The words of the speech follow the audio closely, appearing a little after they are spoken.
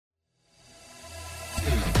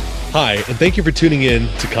Hi, and thank you for tuning in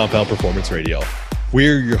to Compound Performance Radio.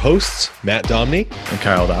 We're your hosts, Matt Domney and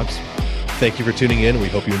Kyle Dobbs. Thank you for tuning in. We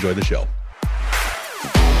hope you enjoy the show.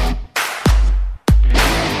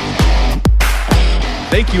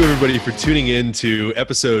 Thank you, everybody, for tuning in to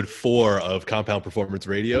episode 4 of Compound Performance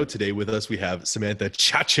Radio. Today with us, we have Samantha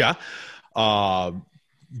Chacha.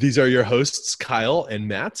 These are your hosts, Kyle and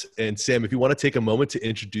Matt. And Sam, if you want to take a moment to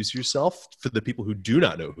introduce yourself for the people who do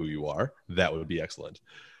not know who you are, that would be excellent.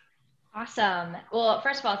 Awesome. Well,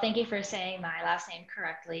 first of all, thank you for saying my last name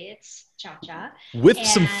correctly. It's Chacha. With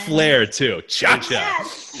some flair, too. Chacha.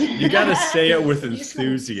 Yes. You got to say it with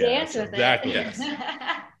enthusiasm. Dance with exactly. it.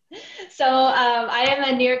 So I am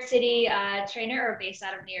a New York City trainer, or based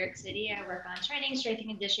out of New York City. I work on training. Strength and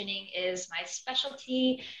conditioning is my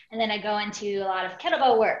specialty. And then I go into a lot of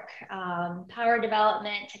kettlebell work, power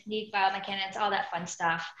development, technique, biomechanics, all that fun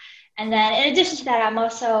stuff. And then in addition to that, I'm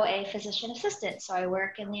also a physician assistant. So I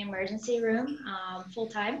work in the emergency room full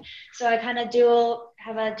time. So I kind of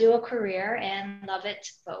have a dual career and love it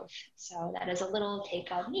both. So that is a little take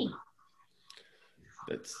on me.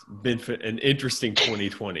 That's been an interesting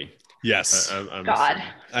 2020. Yes. God.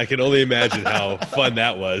 I can only imagine how fun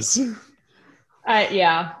that was.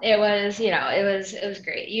 Yeah, it was, it was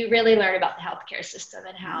great. You really learn about the healthcare system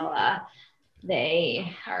and how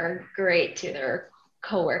they are great to their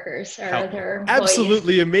coworkers or their employees.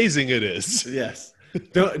 Absolutely amazing it is. Yes.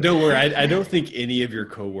 Don't worry. I don't think any of your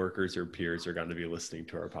coworkers or peers are going to be listening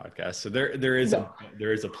to our podcast. So there is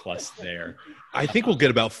a plus there. I think we'll get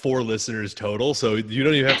about 4 listeners total. So you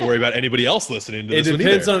don't even have to worry about anybody else listening to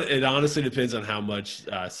this. It honestly depends on how much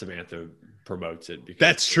Samantha promotes it.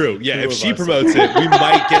 That's true. Yeah. If she promotes it, we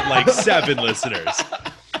might get like 7 listeners.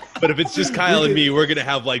 But if it's just Kyle and me, we're going to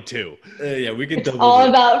have like 2. Yeah, we can double. All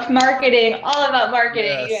about marketing.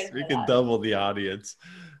 Yes, we can double the audience.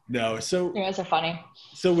 No, so you guys are funny.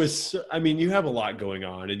 So you have a lot going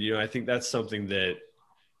on, and I think that's something that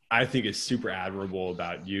I think is super admirable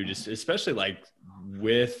about you, just especially like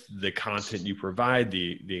with the content you provide,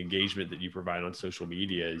 the engagement that you provide on social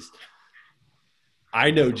media is.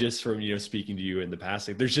 I know just from speaking to you in the past,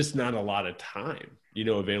 like there's just not a lot of time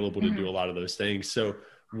available to do a lot of those things. So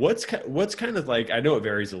what's kind of like, I know it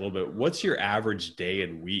varies a little bit. What's your average day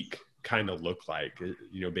and week kind of look like,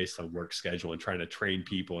 based on work schedule and trying to train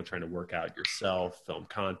people and trying to work out yourself, film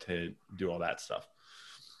content, do all that stuff?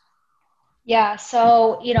 Yeah.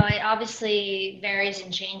 So, it obviously varies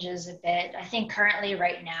and changes a bit. I think currently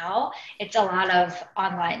right now, it's a lot of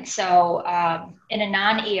online. So in a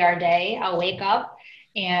non-ER day, I'll wake up.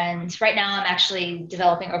 And right now I'm actually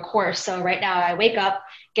developing a course. So right now I wake up,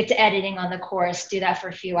 get to editing on the course, do that for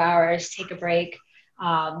a few hours, take a break.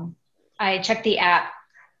 I check the app,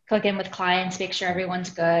 click in with clients, make sure everyone's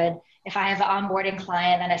good. If I have an onboarding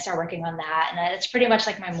client, then I start working on that. And it's pretty much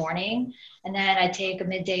like my morning. And then I take a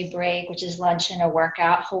midday break, which is lunch and a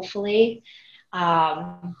workout, hopefully.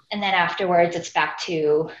 And then afterwards it's back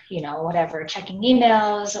to, whatever, checking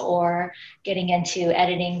emails or getting into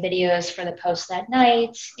editing videos for the post that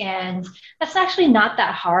night. And that's actually not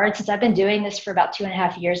that hard since I've been doing this for about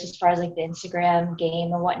 2.5 years, as far as like the Instagram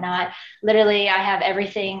game and whatnot. Literally, I have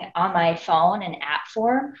everything on my phone in app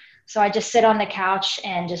form. So I just sit on the couch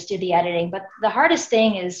and just do the editing. But the hardest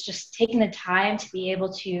thing is just taking the time to be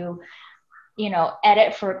able to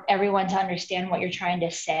edit for everyone to understand what you're trying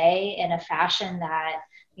to say in a fashion that,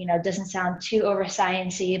 doesn't sound too over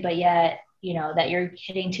sciencey, but yet, that you're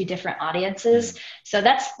hitting 2 different audiences. So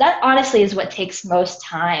that honestly is what takes most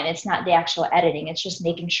time. It's not the actual editing. It's just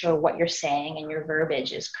making sure what you're saying and your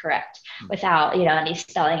verbiage is correct without, any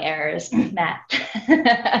spelling errors, Matt.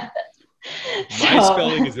 My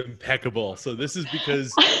spelling is impeccable. So this is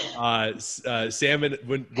because Sam and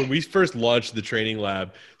when we first launched the training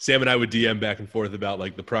lab, Sam and I would DM back and forth about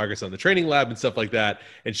like the progress on the training lab and stuff like that.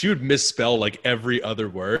 And she would misspell like every other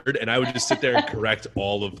word. And I would just sit there and correct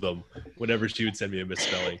all of them whenever she would send me a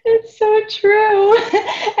misspelling. It's so true.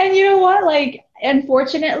 And you know what? Like,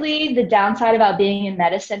 unfortunately, the downside about being in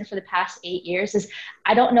medicine for the past 8 years is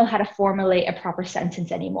I don't know how to formulate a proper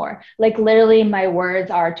sentence anymore. Like literally my words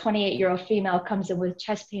are 28-year-old female comes in with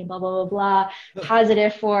chest pain, blah, blah, blah, blah,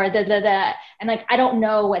 positive for da. And like, I don't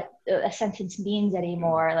know what a sentence means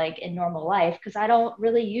anymore, like in normal life, because I don't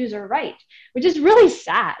really use or write, which is really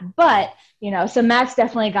sad. But, so Matt's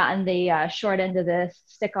definitely gotten the short end of the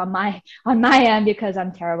stick on my end because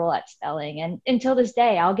I'm terrible at spelling. And until this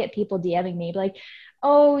day, I'll get people DMing me like, like,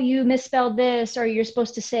 oh, you misspelled this, or you're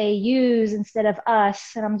supposed to say use instead of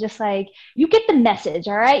us. And I'm just like, you get the message,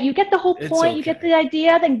 all right? You get the whole point, okay. You get the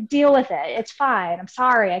idea, then deal with it. It's fine. I'm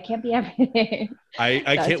sorry. I can't be everything.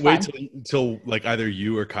 I can't wait till like either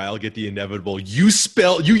you or Kyle get the inevitable, you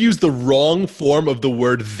use the wrong form of the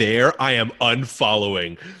word there. I am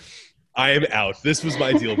unfollowing. I am out. This was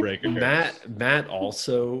my deal breaker. Matt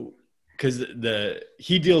also, because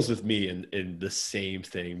he deals with me in the same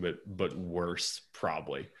thing, but worse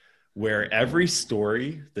probably, where every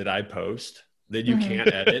story that I post that you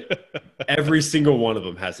can't edit, every single one of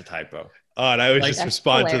them has a typo. And I always just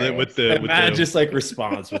respond hilarious. To them with the. Matt just like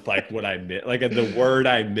responds with like what I missed, like the word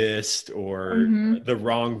I missed, or the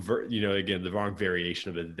wrong, again, the wrong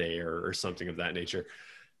variation of a there or something of that nature.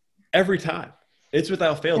 Every time. It's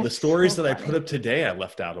without fail. That's the stories that I put up today, I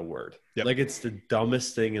left out a word. Yep. Like it's the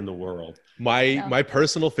dumbest thing in the world. My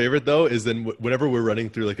personal favorite though is then whenever we're running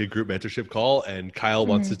through like a group mentorship call and Kyle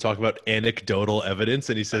wants to talk about anecdotal evidence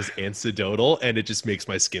and he says anecdotal and it just makes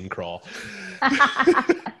my skin crawl.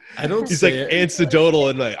 I don't. He's like anecdotal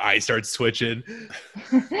and like I start switching.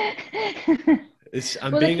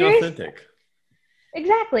 I'm being authentic.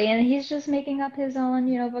 Exactly, and he's just making up his own,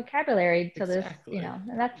 vocabulary to this,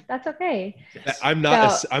 and that's okay. Yes. I'm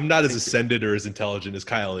not as ascended or as intelligent as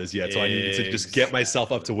Kyle is yet, so I need to just get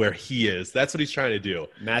myself up to where he is. That's what he's trying to do.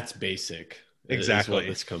 Matt's basic. Exactly.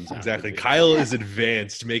 This comes exactly. Kyle is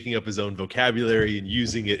advanced, making up his own vocabulary and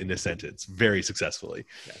using it in a sentence very successfully.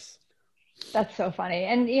 Yes. That's so funny.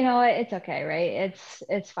 And it's okay, right?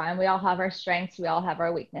 It's fine. We all have our strengths. We all have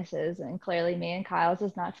our weaknesses. And clearly me and Kyle's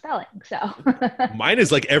is not spelling. So mine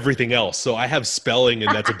is like everything else. So I have spelling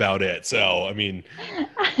and that's about it. So, I mean,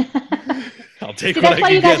 I'll take what I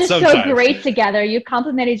can get sometimes. That's why you guys are so great together. You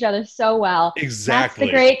complement each other so well. Exactly.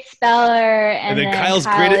 Matt's the great speller. And then Kyle's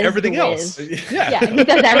great at everything else. Yeah, he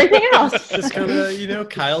does everything else. Just gonna,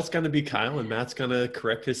 Kyle's gonna be Kyle and Matt's gonna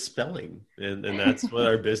correct his spelling. And that's what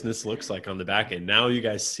our business looks like on the back end. Now you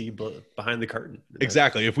guys see behind the curtain.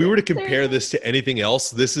 Exactly. If we were to compare this to anything else,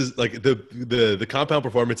 this is like the Compound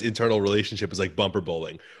Performance internal relationship is like bumper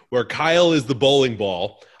bowling, where Kyle is the bowling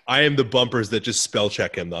ball. I am the bumpers that just spell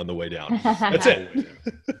check him on the way down. That's it.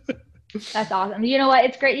 That's awesome. You know what?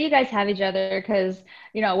 It's great you guys have each other because,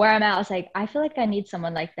 where I'm at, I was like, I feel like I need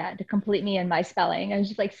someone like that to complete me in my spelling. I was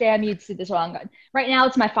just like, Sam, you'd see this wrong. Right now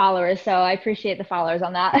it's my followers, so I appreciate the followers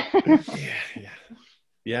on that.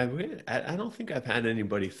 Yeah. I don't think I've had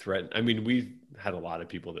anybody threaten. I mean, we've had a lot of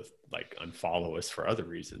people that like unfollow us for other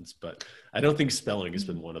reasons, but I don't think spelling has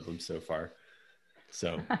been one of them so far.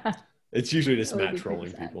 So it's usually just Matt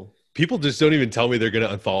trolling people. People just don't even tell me they're going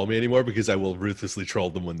to unfollow me anymore because I will ruthlessly troll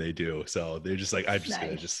them when they do. So they're just like, I'm just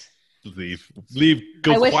going to just leave,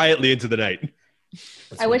 go quietly into the night.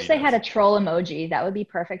 I wish they had a troll emoji. That would be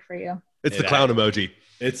perfect for you. It's the clown emoji.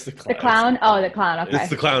 It's the clown. The clown? Oh, the clown. Okay. It's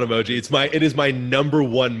the clown emoji. It is my number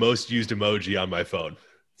one most used emoji on my phone.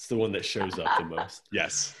 It's the one that shows up the most.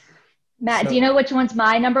 Yes. Matt, do you know which one's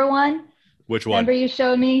my number one? Which one? Remember you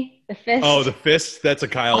showed me the fist? Oh, the fist? That's a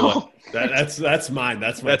Kyle one. That's mine.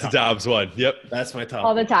 That's a Dobbs one. Yep. That's my top.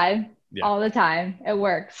 All the time. Yeah. All the time. It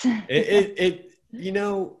works. I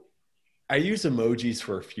use emojis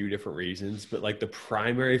for a few different reasons, but like the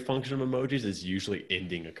primary function of emojis is usually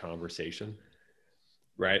ending a conversation.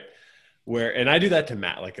 Right. And I do that to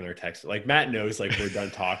Matt, like in our text, like Matt knows, like we're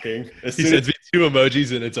done talking. He sends me 2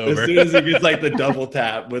 emojis and it's over. As soon as he gets like the double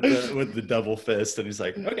tap with the double fist, and he's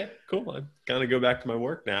like, okay, cool. I'm gonna go back to my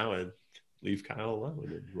work now and leave Kyle alone.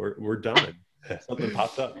 And we're done. Something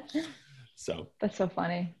popped up. So that's so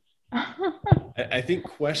funny. I think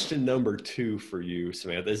question number 2 for you,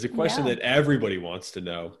 Samantha, is a question that everybody wants to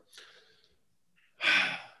know.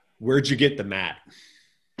 Where'd you get the mat?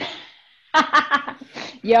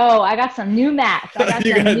 Yo, I got some new mats. I got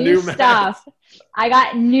some new stuff. I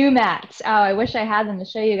got new mats. Oh, I wish I had them to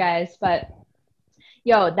show you guys, but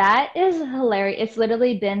yo, that is hilarious. It's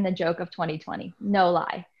literally been the joke of 2020. No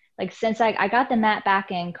lie. Like since I got the mat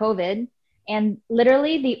back in COVID, and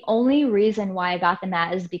literally the only reason why I got the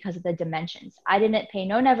mat is because of the dimensions. I didn't pay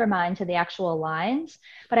never mind to the actual lines,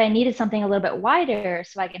 but I needed something a little bit wider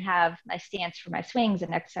so I can have my stance for my swings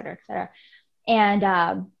and et cetera, et cetera. And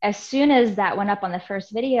as soon as that went up on the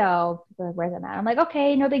first video, where's the mat? I'm like,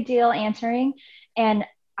 okay, no big deal, answering. And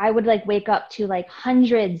I would like wake up to like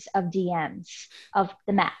hundreds of DMs of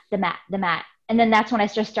the mat. And then that's when I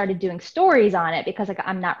just started doing stories on it because like,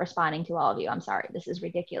 I'm not responding to all of you. I'm sorry, this is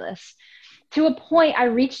ridiculous. To a point, I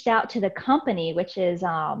reached out to the company, which is,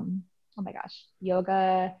 oh my gosh,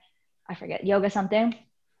 yoga something.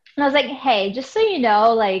 And I was like, hey, just so you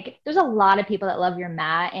know, like there's a lot of people that love your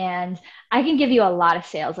mat and I can give you a lot of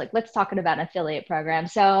sales. Like, let's talk about an affiliate program.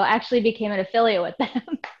 So I actually became an affiliate with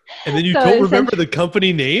them. And then you So don't remember the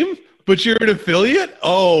company name, but you're an affiliate?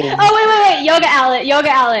 Oh, wait. Yoga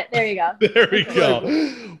Outlet. There you go. there we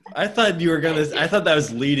go. I thought that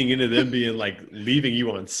was leading into them being like leaving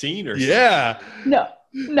you on scene or something. Yeah. No.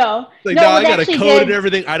 Like, No, no, I got a actually code and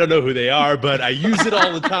everything. I don't know who they are, but I use it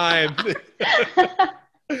all the time.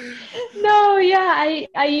 No, yeah,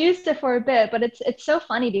 I used it for a bit, but it's so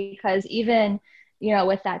funny because even,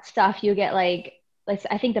 with that stuff, you get like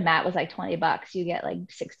I think the mat was like $20. You get like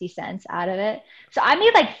 60 cents out of it. So I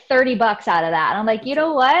made like $30 out of that. And I'm like, you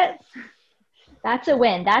know what? That's a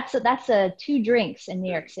win. That's a 2 drinks in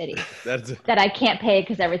New York City that I can't pay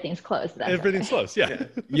because everything's closed. Everything's closed. Yeah.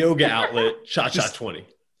 Yoga Outlet, Cha-Cha 20.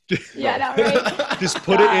 Yeah, no, right? Just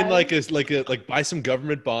put it in like buy some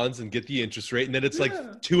government bonds and get the interest rate, and then it's like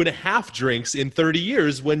 2.5 drinks in 30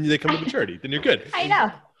 years when they come to maturity. Then you're good. I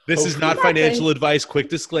know. This is not financial advice. Quick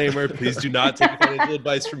disclaimer: please do not take financial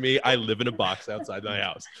advice from me. I live in a box outside my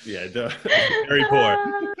house. Yeah, very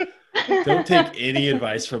poor. Don't take any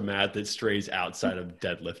advice from Matt that strays outside of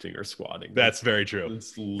deadlifting or squatting. That's very true.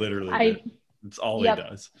 It's literally it's all he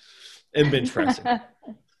does. And bench pressing.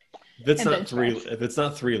 If it's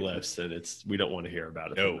not 3 lifts, then we don't want to hear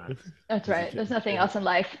about it. No, that's right. There's nothing else in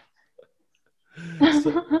life.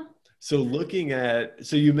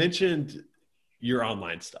 So you mentioned your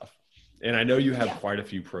online stuff, and I know you have quite a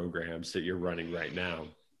few programs that you're running right now.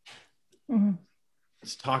 Mm-hmm.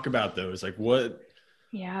 Let's talk about those. Like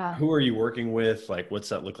who are you working with? Like, what's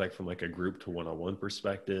that look like from like a group to one-on-one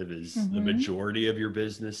perspective? Is the majority of your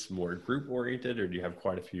business more group oriented, or do you have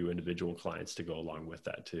quite a few individual clients to go along with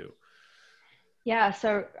that too? Yeah.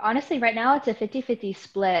 So honestly, right now it's a 50-50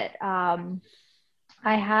 split.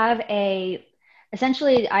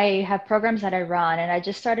 Essentially I have programs that I run, and I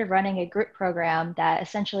just started running a group program that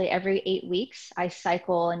essentially every 8 weeks I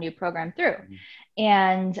cycle a new program through. Mm-hmm.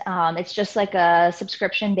 And it's just like a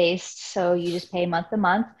subscription based. So you just pay month to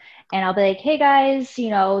month, and I'll be like, hey guys,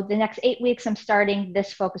 the next 8 weeks I'm starting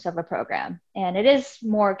this focus of a program. And it is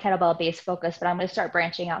more kettlebell based focus, but I'm going to start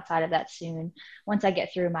branching outside of that soon once I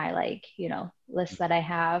get through my list that I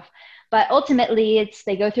have. But ultimately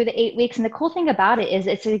they go through the 8 weeks. And the cool thing about it is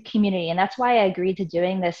it's a community. And that's why I agreed to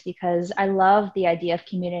doing this, because I love the idea of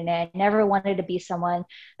community. I never wanted to be someone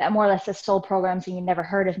that more or less has sold programs and you never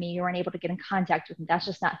heard of me. You weren't able to get in contact with me. That's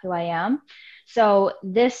just not who I am. So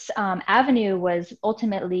this avenue was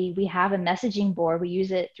ultimately, we have a messaging board. We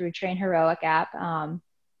use it through Train Heroic app.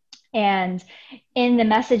 And in the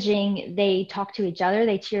messaging, they talk to each other,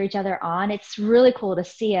 they cheer each other on. It's really cool to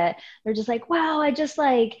see it. They're just like, wow, I just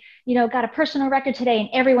got a personal record today. And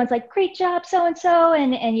everyone's like, great job, so-and-so.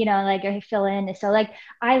 And I fill in. So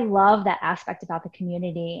I love that aspect about the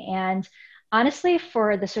community. And honestly,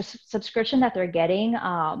 for the subscription that they're getting,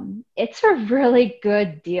 it's a really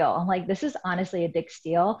good deal. I'm like, this is honestly a big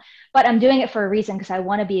steal, but I'm doing it for a reason, because I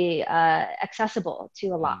want to be accessible to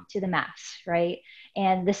the mass, right?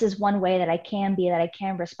 And this is one way that I can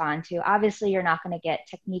respond to. Obviously, you're not going to get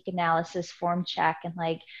technique analysis, form check, and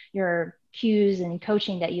your cues and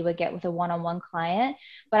coaching that you would get with a one-on-one client.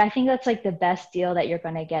 But I think that's the best deal that you're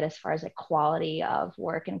going to get as far as quality of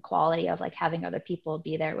work and quality of having other people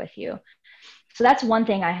be there with you. So that's one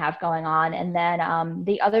thing I have going on. And then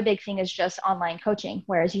the other big thing is just online coaching,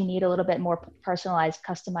 whereas you need a little bit more personalized,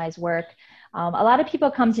 customized work. A lot of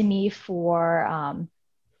people come to me for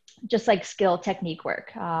just skill technique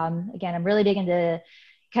work. Again, I'm really big into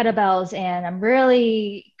kettlebells, and I'm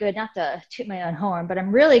really good, not to toot my own horn, but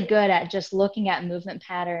I'm really good at just looking at movement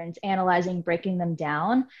patterns, analyzing, breaking them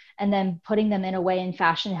down, and then putting them in a way and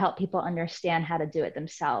fashion to help people understand how to do it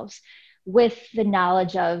themselves, with the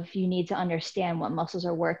knowledge of you need to understand what muscles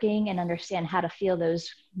are working and understand how to feel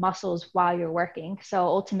those muscles while you're working. So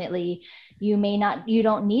ultimately you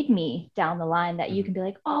don't need me down the line, that you can be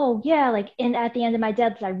like, oh yeah, at the end of my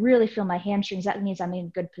deadlift, I really feel my hamstrings. That means I'm in a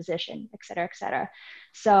good position, et cetera, et cetera.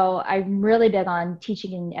 So I'm really big on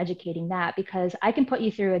teaching and educating that, because I can put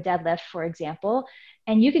you through a deadlift, for example,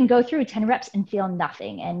 and you can go through 10 reps and feel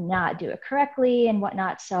nothing and not do it correctly and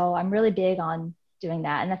whatnot. So I'm really big on doing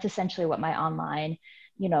that. And that's essentially what my online,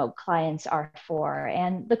 clients are for.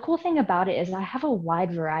 And the cool thing about it is I have a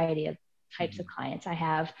wide variety of types of clients. I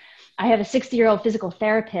have a 60-year-old physical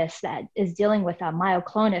therapist that is dealing with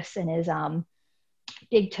myoclonus in his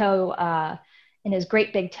big toe, in his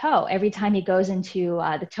great big toe. Every time he goes into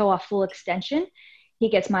the toe off full extension, he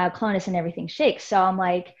gets myoclonus and everything shakes. So I'm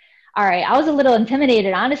like, all right, I was a little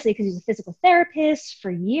intimidated, honestly, because he's a physical therapist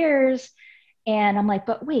for years. And I'm like,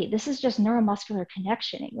 but wait, this is just neuromuscular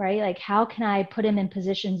connectioning, right? Like, how can I put him in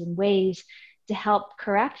positions and ways to help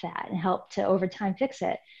correct that and help to over time fix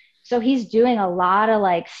it? So he's doing a lot of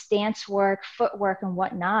like stance work, footwork, and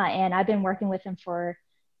whatnot. And I've been working with him for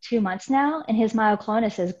 2 months now, and his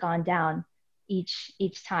myoclonus has gone down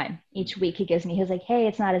each time, each week he gives me. He's like, hey,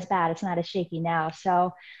 it's not as bad, it's not as shaky now.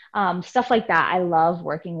 So stuff like that I love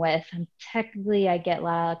working with. And technically I get a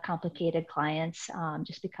lot of complicated clients,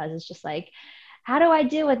 just because it's just like, how do I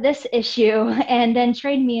deal with this issue and then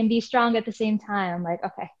train me and be strong at the same time? I'm like,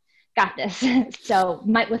 okay, got this. So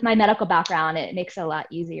with my medical background, it makes it a lot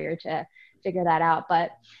easier to figure that out.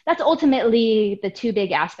 But that's ultimately the two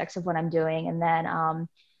big aspects of what I'm doing. And then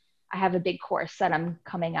I have a big course that I'm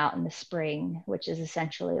coming out in the spring, which is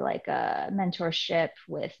essentially like a mentorship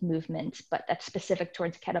with movement, but that's specific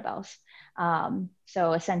towards kettlebells.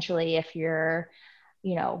 So essentially, if you're,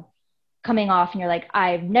 you know, coming off and you're like,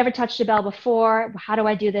 I've never touched a bell before, how do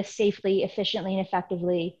I do this safely, efficiently, and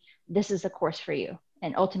effectively? This is the course for you.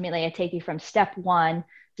 And ultimately, I take you from step 1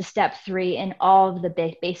 to step 3 in all of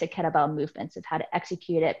the basic kettlebell movements of how to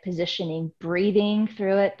execute it, positioning, breathing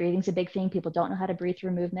through it. Breathing's a big thing. People don't know how to breathe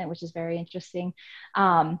through movement, which is very interesting,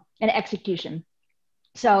 and execution.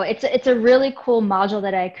 So it's a really cool module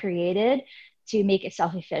that I created to make it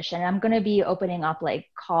self-efficient. I'm going to be opening up like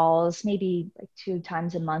calls, maybe like 2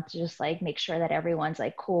 times a month, to just like make sure that everyone's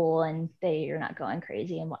like cool and you're not going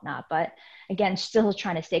crazy and whatnot. But again, still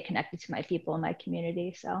trying to stay connected to my people in my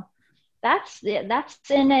community. So that's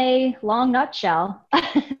in a long nutshell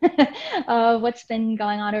of what's been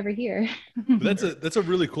going on over here. That's a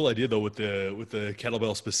really cool idea though, with the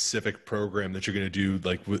kettlebell specific program that you're going to do,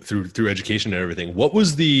 like through education and everything. What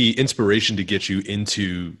was the inspiration to get you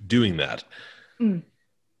into doing that?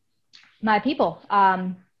 My people.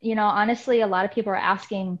 Honestly, a lot of people are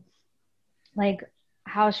asking, like,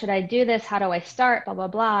 how should I do this? How do I start? Blah, blah,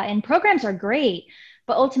 blah. And programs are great,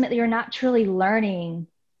 but ultimately you're not truly learning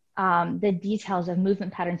the details of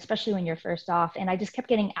movement patterns, especially when you're first off. And I just kept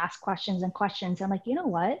getting asked questions and questions. I'm like, you know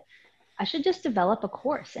what? I should just develop a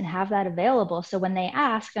course and have that available. So when they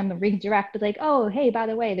ask, I'm redirect, but like, oh, hey, by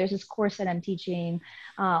the way, there's this course that I'm teaching.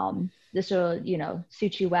 This will,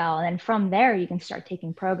 suit you well. And then from there, you can start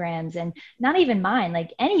taking programs, and not even mine,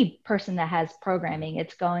 like any person that has programming,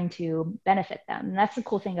 it's going to benefit them. And that's the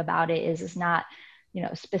cool thing about it is it's not,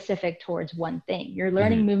 specific towards one thing. You're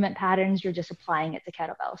learning movement patterns. You're just applying it to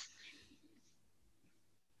kettlebells.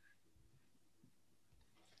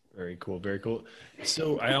 Very cool. Very cool.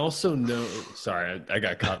 So I also know, sorry, I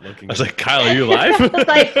got caught looking. I was like, Kyle, are you alive? I was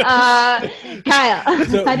like, Kyle,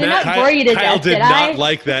 so I did not bore you to Kyle death, did not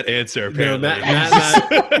like that answer, apparently. No,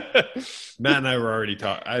 Matt and I were already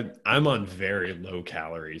talking. I'm on very low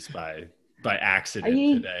calories by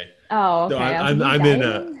accident today. Oh, okay. So I'm in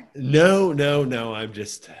a no. I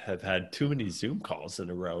just have had too many Zoom calls in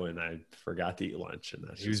a row, and I forgot to eat lunch. And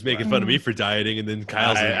he was making fun of me for dieting, and then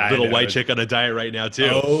Kyle's a little white chick on a diet right now too.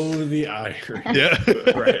 Oh, the irony! Yeah,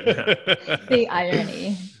 right now. The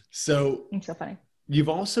irony. So it's so funny. You've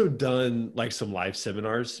also done like some live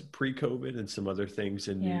seminars pre-COVID and some other things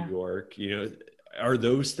in New York. Are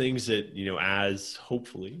those things that, as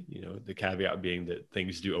hopefully, the caveat being that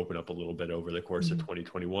things do open up a little bit over the course of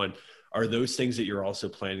 2021, are those things that you're also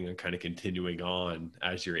planning on kind of continuing on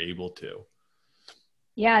as you're able to?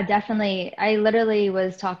 Yeah, definitely. I literally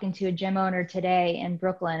was talking to a gym owner today in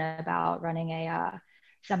Brooklyn about running a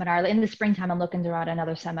seminar. In the springtime, I'm looking to run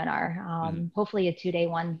another seminar, hopefully a 2-day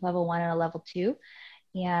one, level 1 and a level 2.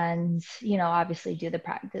 And, obviously do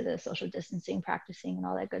the social distancing, practicing and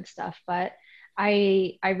all that good stuff. But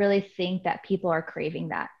I really think that people are craving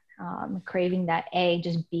that, A,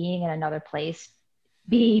 just being in another place,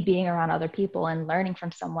 B, being around other people and learning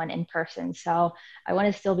from someone in person. So I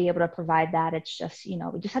want to still be able to provide that. It's just,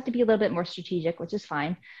 we just have to be a little bit more strategic, which is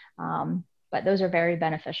fine. But those are very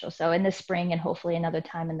beneficial. So in the spring and hopefully another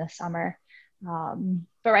time in the summer.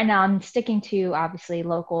 But right now I'm sticking to obviously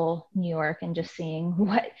local New York and just seeing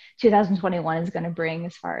what 2021 is going to bring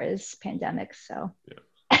as far as pandemics. So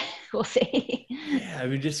we'll see. Yeah, I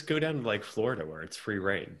mean, just go down to like Florida where it's free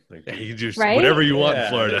reign. Like you can do whatever you want in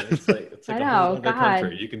Florida. It's like a whole other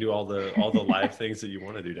country. You can do all the live things that you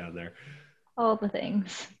want to do down there. All the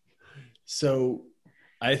things. So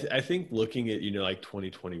I think looking at, like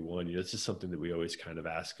 2021, this is something that we always kind of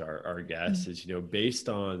ask our guests is, based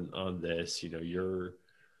on this, you're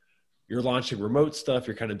launching remote stuff,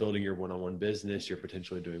 you're kind of building your one-on-one business, you're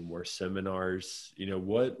potentially doing more seminars.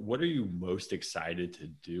 What are you most excited to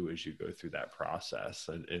do as you go through that process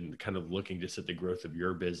and kind of looking just at the growth of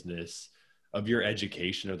your business, of your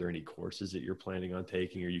education? Are there any courses that you're planning on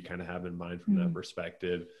taking, or you kind of have in mind from that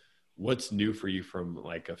perspective? what's new for you from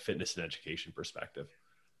like a fitness and education perspective?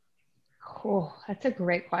 Cool. That's a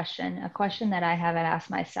great question. A question that I haven't asked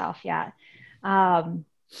myself yet. Do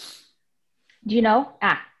you know?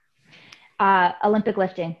 Olympic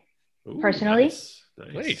lifting. Ooh, Personally.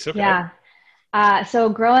 Nice. Okay. Yeah. So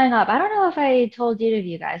growing up, I don't know if I told either of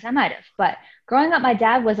you guys, I might have, but growing up, my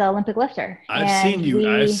dad was an Olympic lifter. I've seen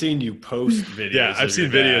you post videos. Yeah, I've seen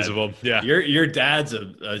videos of him. Yeah. Your dad's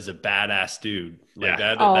is a badass dude. Like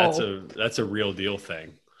that's a real deal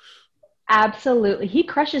thing. Absolutely. He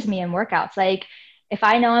crushes me in workouts. Like if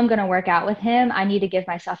I know I'm going to work out with him, I need to give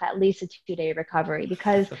myself at least a 2-day recovery,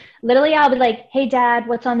 because literally I'll be like, hey dad,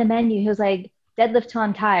 what's on the menu? He was like, deadlift till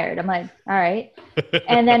I'm tired. I'm like, all right.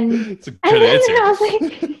 And then, it's a good answer. I was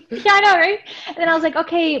like, yeah, I know, right? And then I was like,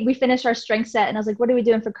 okay, we finished our strength set. And I was like, what are we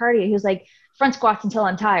doing for cardio? He was like, front squats until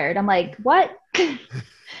I'm tired. I'm like, what? I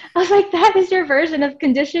was like, that is your version of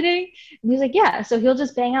conditioning? And he was like, yeah. So he'll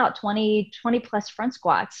just bang out 20 plus front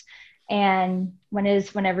squats. And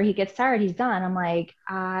whenever he gets tired, he's done. I'm like,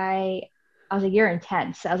 I was like, you're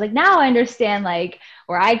intense. I was like, now I understand like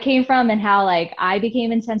where I came from and how like I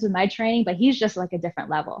became intense with my training, but he's just like a different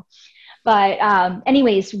level. But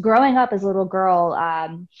anyways, growing up as a little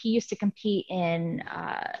girl, he used to compete in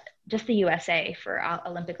just the USA for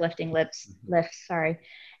Olympic lifting lifts. Sorry.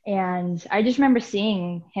 And I just remember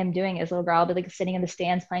seeing him doing it as a little girl. I'll be like sitting in the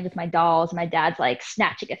stands playing with my dolls. And my dad's like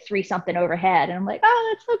snatching a 3-something overhead. And I'm like,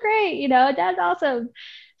 oh, that's so great. You know, dad's awesome.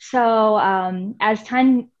 So as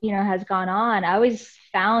time, has gone on, I always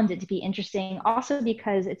found it to be interesting also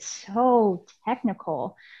because it's so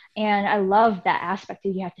technical. And I love that aspect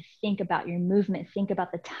of you have to think about your movement, think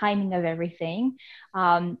about the timing of everything.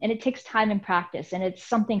 And it takes time and practice. And it's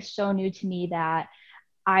something so new to me that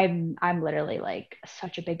I'm literally like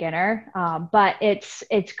such a beginner, but it's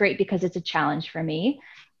great because it's a challenge for me.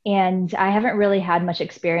 And I haven't really had much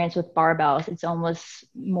experience with barbells. It's almost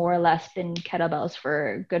more or less been kettlebells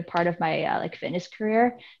for a good part of my like fitness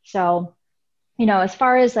career. So, as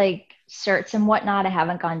far as like certs and whatnot, I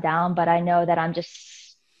haven't gone down, but I know that I'm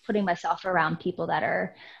just putting myself around people that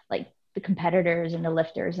are like the competitors and the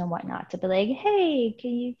lifters and whatnot to be like, hey,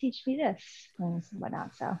 can you teach me this and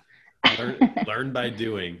whatnot? So. Learn by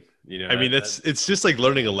doing. I mean, it's just like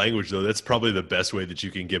learning a language, though. That's probably the best way that you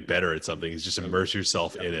can get better at something is just immerse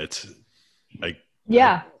yourself in it. Like,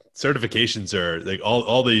 yeah, certifications are like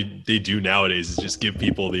all they do nowadays is just give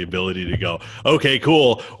people the ability to go, okay,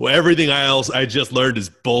 cool. Well, everything else I just learned is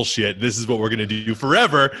bullshit. This is what we're going to do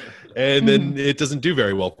forever. And then it doesn't do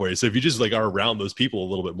very well for you. So if you just like are around those people a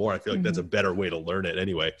little bit more, I feel like that's a better way to learn it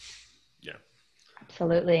anyway. Yeah,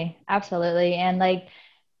 absolutely. And like,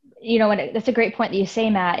 that's a great point that you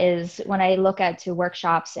say, Matt, is when I look at to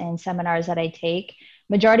workshops and seminars that I take,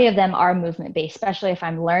 majority of them are movement based, especially if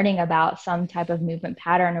I'm learning about some type of movement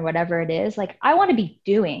pattern or whatever it is. Like I want to be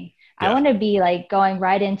doing, I want to be like going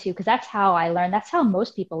right into, because that's how I learn. That's how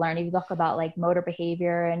most people learn. If you look about like motor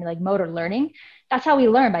behavior and like motor learning, that's how we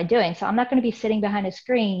learn, by doing. So I'm not going to be sitting behind a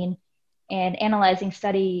screen and analyzing,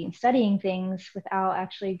 studying things without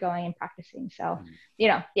actually going and practicing. So,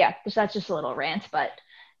 that's just a little rant, but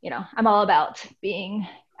I'm all about being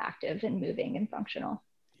active and moving and functional.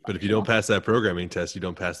 But if you don't pass that programming test, you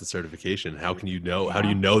don't pass the certification. How can you know? How do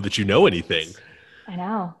you know that you know anything? I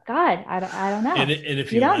know. God, I don't know. And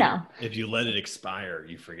if you don't know, if you let it expire,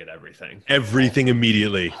 you forget everything. Everything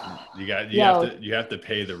immediately. You have to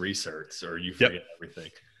pay the research, or you forget everything,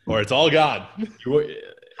 or it's all gone.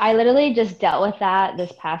 I literally just dealt with that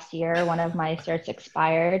this past year. One of my certs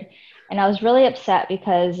expired. And I was really upset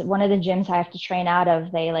because one of the gyms I have to train out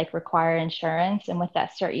of, they like require insurance. And with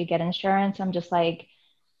that cert, you get insurance. I'm like,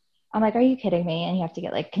 are you kidding me? And you have to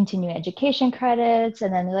get like continuing education credits.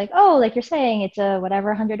 And then they're like, oh, like you're saying it's a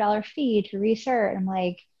whatever $100 fee to recert. I'm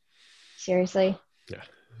like, seriously? Yeah.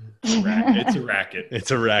 It's a racket. It's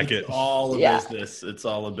a racket. It's all a business. It's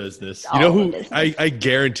all a business. You know who I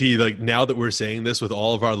guarantee, like now that we're saying this with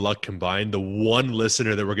all of our luck combined, the one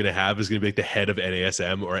listener that we're going to have is going to be like the head of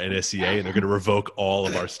NASM or NSCA, and they're going to revoke all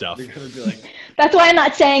of our stuff. They're going to be like, that's why I'm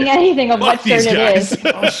not saying anything of what cert it is.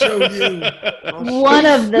 I'll show you. One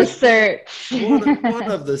of the certs. One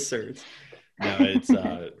of the certs.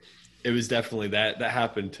 No, it was definitely that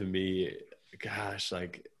happened to me. Gosh,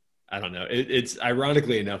 like, I don't know. It's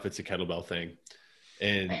ironically enough, it's a kettlebell thing.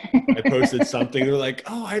 And I posted something. They're like,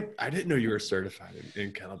 oh, I didn't know you were certified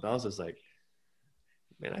in kettlebells. I was like,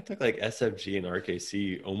 man, I took like SFG and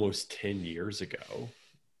RKC almost 10 years ago. And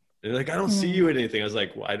they're like, I don't see you in anything. I was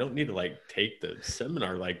like, well, I don't need to like take the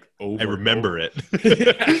seminar like over. I remember it.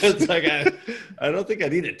 It's like, I don't think I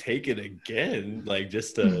need to take it again. Like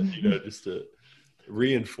just to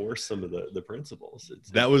reinforce some of the principles.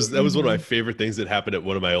 That was one of my favorite things that happened at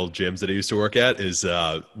one of my old gyms that I used to work at. Is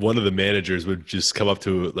one of the managers would just come up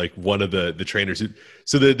to like one of the trainers.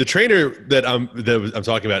 So the trainer that I'm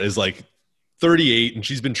talking about is like 38, and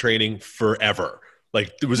she's been training forever.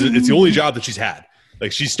 Like it's the only job that she's had.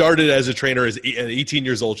 Like she started as a trainer at 18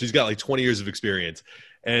 years old. She's got like 20 years of experience.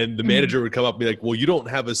 And the manager would come up and be like, well, you don't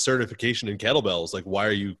have a certification in kettlebells. Like, why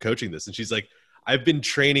are you coaching this? And she's like, I've been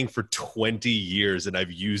training for 20 years and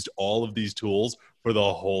I've used all of these tools for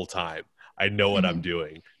the whole time. I know what I'm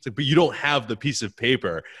doing. It's like, but you don't have the piece of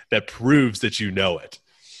paper that proves that you know it.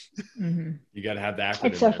 You got to have the acronym.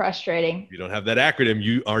 It's so frustrating. If you don't have that acronym,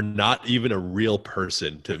 you are not even a real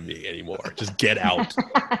person to me anymore. Just get out.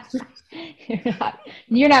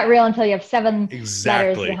 You're not real until you have 7 Exactly.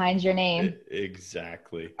 letters behind your name.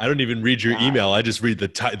 Exactly. I don't even read your email. I just read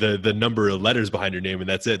the number of letters behind your name, and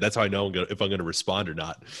that's it. That's how I know if I'm going to respond or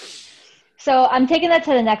not. So I'm taking that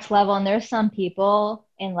to the next level, and there's some people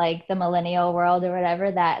in like the millennial world or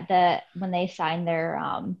whatever that when they sign their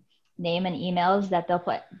name and emails, that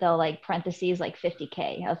they'll like parentheses like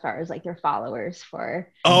 50K as far as like their followers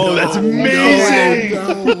for. Oh, that's amazing!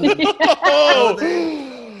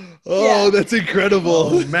 Oh, that's incredible.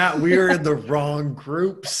 Oh, Matt, we are in the wrong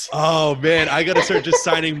groups. Oh man, I gotta start just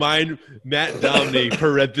signing mine. Matt Domney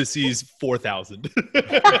parentheses 4,000.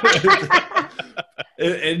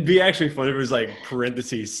 It'd be actually fun if it was like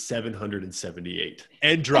parentheses 778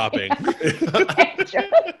 and dropping.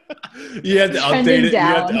 You have to update it. You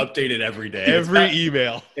have to update it every day. Every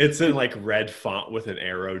email. It's in like red font with an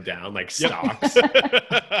arrow down, like stocks.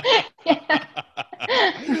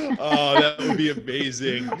 Oh, that would be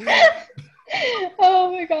amazing.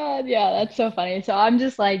 Oh my God. Yeah, that's so funny. So I'm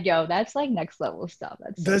just like, yo, that's like next level stuff.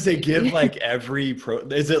 Does it give like every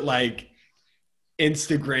is it like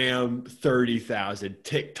Instagram 30,000,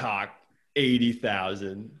 TikTok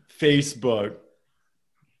 80,000, Facebook?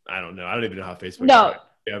 I don't know. I don't even know how Facebook. No.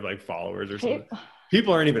 You have like followers or something.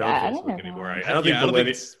 People aren't even on Facebook anymore. I don't think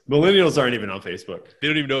millennials aren't even on Facebook. They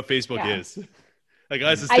don't even know what Facebook is. Like,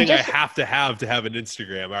 that's this thing I have to have an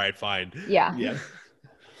Instagram. All right, fine. Yeah.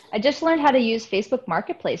 I just learned how to use Facebook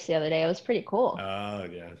Marketplace the other day. It was pretty cool. Oh,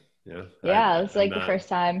 yeah. Yeah, it was like the first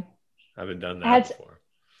time. I haven't done that before.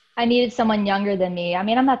 I needed someone younger than me. I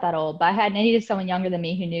mean, I'm not that old, but I needed someone younger than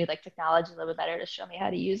me who knew like technology a little bit better to show me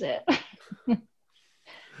how to use it.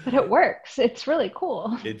 But it works. It's really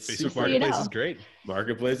cool. Facebook Marketplace is great.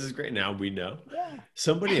 Marketplace is great. Now we know. Yeah.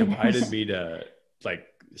 Somebody invited me to like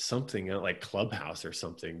something like Clubhouse or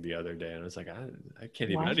something the other day, and I was like, I can't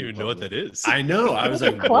even. I don't even know what that is. I know. I was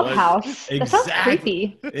like, Clubhouse. That sounds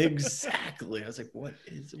creepy. Exactly. I was like, what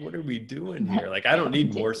are we doing here? Like, I don't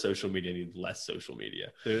need more social media. I need less social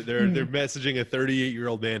media. They're messaging a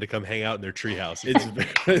 38-year-old man to come hang out in their treehouse. It's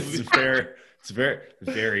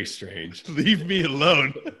very strange. Leave me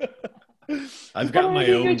alone. I've got my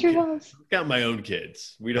own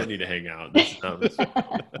kids. We don't need to hang out.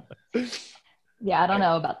 Yeah, I don't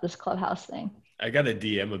know about this Clubhouse thing. I got a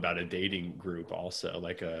DM about a dating group also,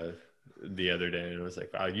 like the other day, and I was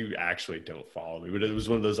like, "Wow, you actually don't follow me." But it was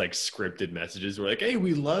one of those like scripted messages where like, "Hey,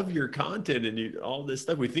 we love your content and all this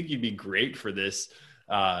stuff. We think you'd be great for this,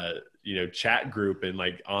 chat group and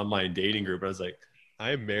like online dating group." And I was like,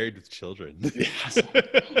 I am married with children. Yes.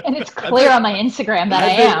 And it's clear on my Instagram that I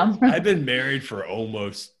am. I've been married for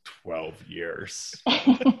almost 12 years.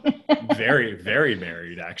 Very, very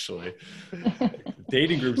married, actually.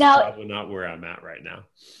 Dating groups are probably not where I'm at right now.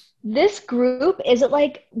 This group, is it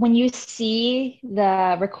like when you see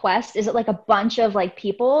the request, is it like a bunch of like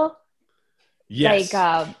people? Yes.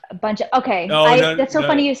 Like a bunch of, okay. That's so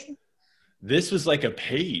funny. This was like a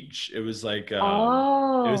page. It was like, it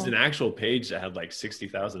was an actual page that had like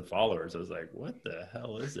 60,000 followers. I was like, what the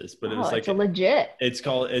hell is this? But it was like legit. It's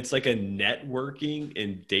like a networking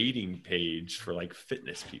and dating page for like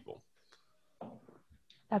fitness people.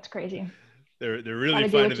 That's crazy. They're really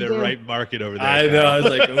finding their right market over there. I know. I was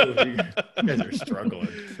like, oh, you guys are struggling.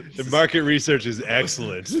 The market research is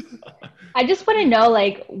excellent. I just want to know,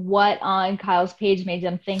 like, what on Kyle's page made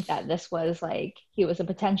them think that this was like he was a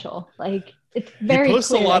potential. Like, it's very. He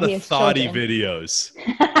posts clear a lot of thoughty videos.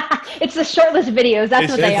 It's the shortless videos.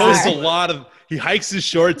 That's what they are. He hikes his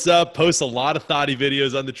shorts up, posts a lot of thoughty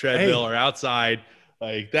videos on the treadmill or outside.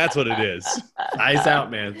 Like, that's what it is. Thighs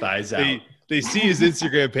out, man. Thighs out. They see his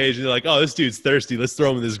Instagram page and they're like, "Oh, this dude's thirsty. Let's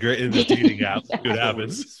throw him in this dating app. See what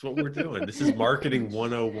happens." This is what we're doing. This is marketing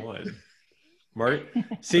 101.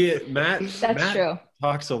 See, Matt true.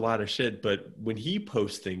 Talks a lot of shit, but when he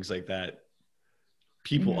posts things like that,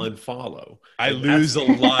 people unfollow. I lose a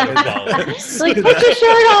lot of followers. Like, put your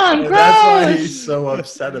shirt on, gross. That's why he's so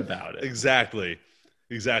upset about it. Exactly.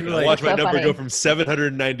 Exactly. Like, I watched my so number funny. go from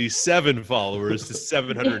 797 followers to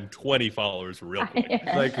 720 followers real quick.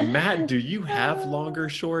 like, Matt, do you have longer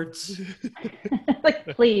shorts? Like,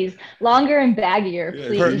 please, longer and baggier,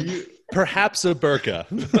 please. Perhaps a burqa.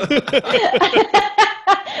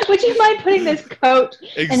 Would you mind putting this coat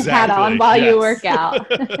and hat on while you work out?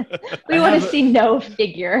 We want to see no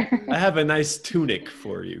figure. I have a nice tunic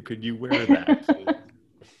for you. Could you wear that?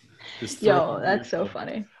 Yo, that's so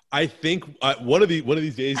funny. I think one of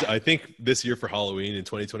these days, I think this year for Halloween in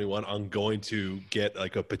 2021, I'm going to get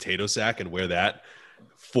like a potato sack and wear that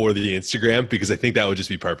for the Instagram because I think that would just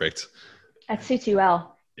be perfect. That suits you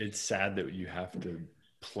well. It's sad that you have to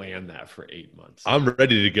plan that for 8 months. I'm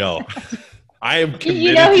ready to go. I am committed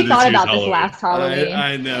You know, he to thought about Halloween. this last Halloween.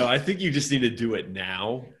 I know. I think you just need to do it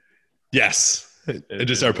now. Yes. And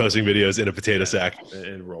just start posting videos in a potato sack.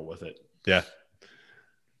 And roll with it. Yeah.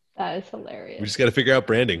 That is hilarious. We just got to figure out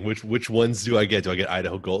branding. Which ones do I get? Do I get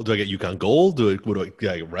Idaho Gold? Do I get Yukon Gold? Do I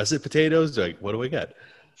get russet potatoes? What do I get?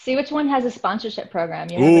 See which one has a sponsorship program.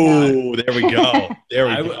 You never know. Ooh, there we go. There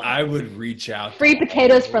we go. I would reach out. Free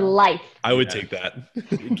potatoes for life. I would take that.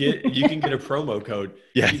 You can get a promo code.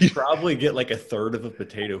 Yeah. You probably get like a third of a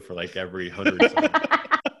potato for like every 100.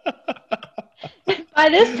 By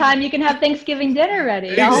this time, you can have Thanksgiving dinner ready.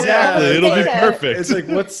 Exactly. It'll be perfect. It's like,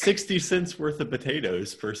 what's 60 cents worth of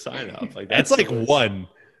potatoes per sign up? Like that's like one.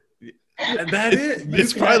 That is.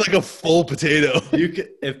 It's probably like a full potato. You could,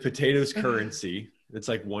 if potatoes currency, it's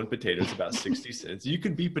like one potato is about 60 cents. You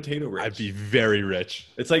could be potato rich. I'd be very rich.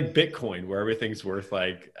 It's like Bitcoin, where everything's worth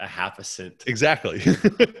like a half a cent. Exactly.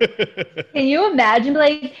 Can you imagine?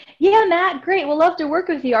 Like, yeah, Matt, great. We'll love to work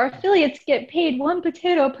with you. Our affiliates get paid one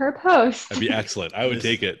potato per post. That'd be excellent. I would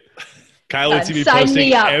take it. Kyle would see me Sign posting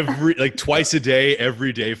me up. twice a day,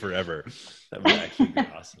 every day, forever. That would actually be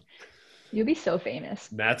awesome. You'll be so famous.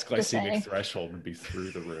 Matt's glycemic threshold would be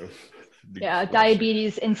through the roof. Yeah,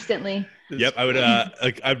 diabetes instantly. Yep, I would.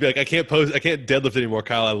 I'd be like, I can't deadlift anymore,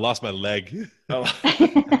 Kyle. I lost my leg. Oh.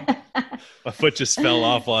 My foot just fell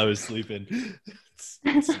off while I was sleeping.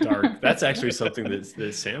 It's dark. That's actually something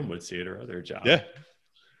that Sam would see at her other job. Yeah.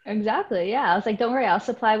 Exactly. Yeah. I was like, don't worry, I'll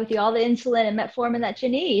supply with you all the insulin and metformin that you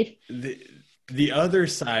need. The other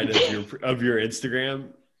side of your Instagram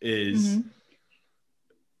is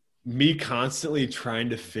me constantly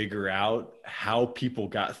trying to figure out how people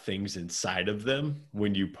got things inside of them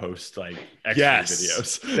when you post like extra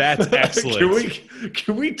videos. That's excellent.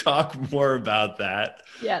 Can we talk more about that?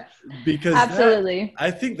 Yes. Because absolutely.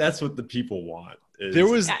 I think that's what the people want. There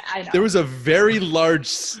was a very large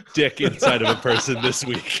stick inside of a person this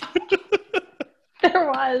week. There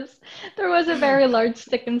was a very large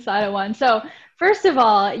stick inside of one. So first of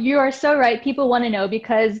all, you are so right. People want to know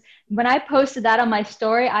because when I posted that on my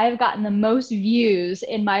story, I have gotten the most views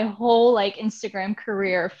in my whole like Instagram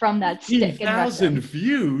career from that stick. 1,000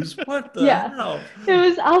 views? What the hell?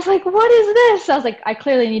 I was like, what is this? I was like, I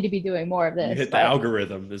clearly need to be doing more of this. You hit the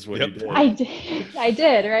algorithm is what you did. I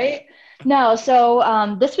did, right? No,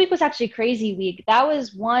 so this week was actually crazy week. That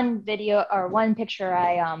was one video or one picture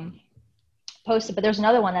I posted, but there's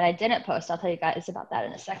another one that I didn't post. I'll tell you guys about that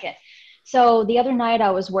in a second. So the other night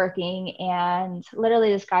I was working and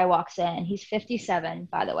literally this guy walks in. He's 57,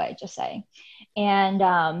 by the way, just saying.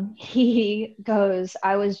 And he goes,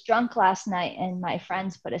 I was drunk last night and my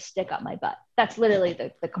friends put a stick up my butt. That's literally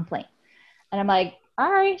the complaint. And I'm like,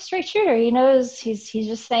 all right, straight shooter. He knows he's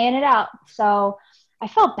just saying it out. So I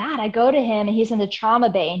felt bad. I go to him and he's in the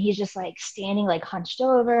trauma bay and he's just like standing like hunched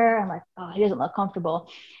over. I'm like, oh, he doesn't look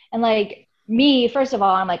comfortable. And like, me, first of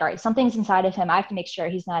all, I'm like, all right, something's inside of him. I have to make sure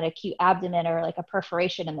he's not acute abdomen or like a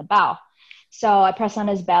perforation in the bowel. So I press on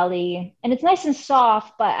his belly and it's nice and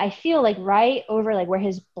soft, but I feel like right over like where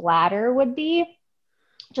his bladder would be,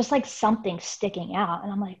 just like something sticking out.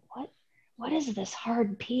 And I'm like, what is this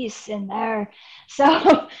hard piece in there? So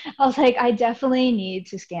I was like, I definitely need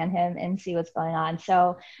to scan him and see what's going on.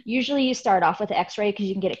 So usually you start off with the x-ray because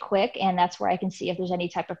you can get it quick. And that's where I can see if there's any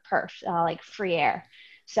type of perf, like free air.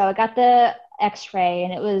 So I got the x-ray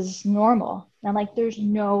and it was normal. And I'm like, there's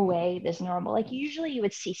no way this is normal. Like usually you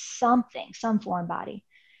would see something, some foreign body.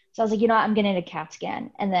 So I was like, you know what, I'm getting a CAT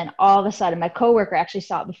scan. And then all of a sudden my coworker actually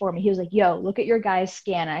saw it before me. He was like, yo, look at your guy's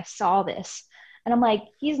scan. I saw this. And I'm like,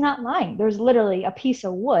 he's not lying. There's literally a piece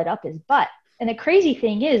of wood up his butt. And the crazy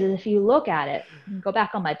thing is if you look at it, go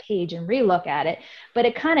back on my page and re-look at it, but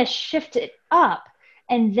it kind of shifted up.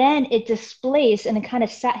 And then it displaced and it kind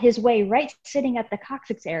of sat his way right sitting at the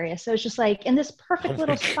coccyx area. So it's just like in this perfect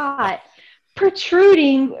little spot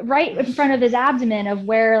protruding right in front of his abdomen of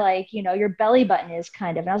where like, you know, your belly button is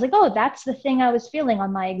kind of. And I was like, oh, that's the thing I was feeling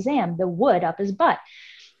on my exam, the wood up his butt.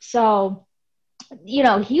 So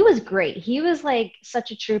He was great. He was like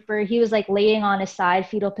such a trooper. He was like laying on his side,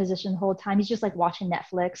 fetal position the whole time. He's just like watching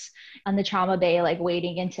Netflix on the trauma bay, like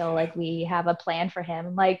waiting until like we have a plan for him.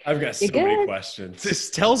 I'm like, I've got so many questions. This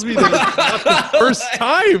tells me that it's not the first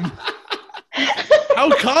time.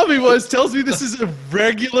 How calm he was tells me this is a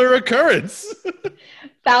regular occurrence.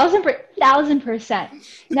 1,000%.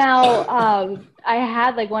 Now, I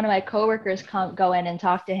had like one of my coworkers go in and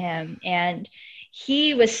talk to him, and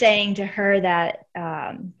he was saying to her that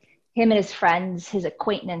him and his friends, his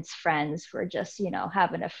acquaintance friends, were just,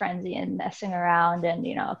 having a frenzy and messing around, and,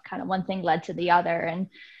 kind of one thing led to the other. And,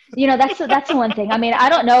 that's the one thing. I mean, I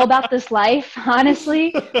don't know about this life,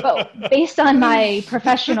 honestly, but based on my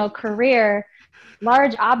professional career,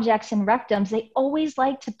 large objects and rectums, they always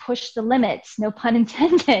like to push the limits, no pun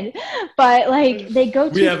intended, but like they go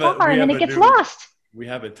too far and then it gets lost. We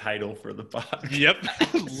have a title for the podcast. Yep.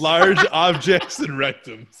 Large objects and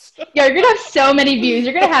rectums. Yeah, you're going to have so many views.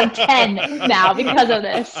 You're going to have 10 now because of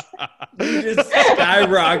this. You just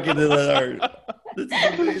skyrocketed our. This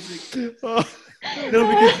is amazing. No,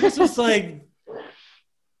 because this was like,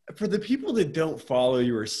 for the people that don't follow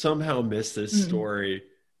you or somehow miss this story,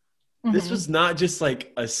 this was not just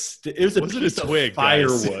like it was a piece of twig,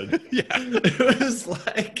 firewood. Yeah. It was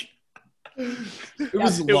like, it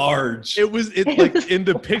was large. It like in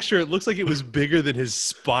the picture, it looks like it was bigger than his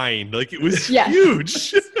spine. Like it was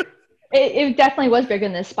huge. It definitely was bigger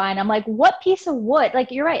than the spine. I'm like, what piece of wood?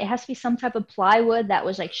 Like, you're right. It has to be some type of plywood that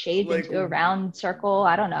was like shaved into a round circle.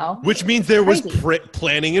 I don't know. Which means there was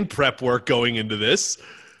planning and prep work going into this.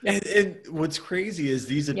 And what's crazy is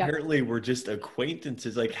these apparently were just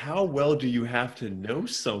acquaintances. Like, how well do you have to know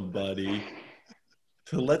somebody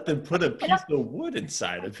to let them put a piece of wood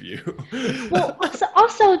inside of you? Well,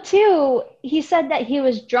 also too, he said that he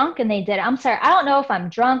was drunk and they did it. I'm sorry, I don't know if I'm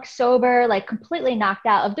drunk, sober, like completely knocked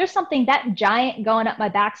out. If there's something that giant going up my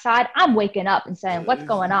backside, I'm waking up and saying, what's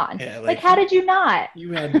going on? Yeah, like how did you not?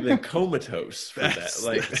 You had to be comatose for that.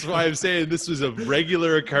 Like, that's why I'm saying this was a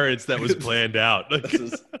regular occurrence that was planned out. Like,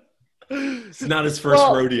 it's not his first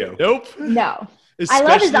rodeo. Nope. No. I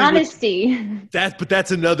love his honesty. But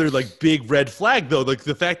that's another like big red flag though. Like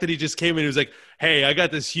the fact that he just came in and was like, hey, I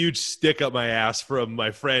got this huge stick up my ass from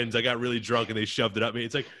my friends. I got really drunk and they shoved it up me.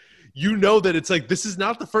 It's like, that it's like, this is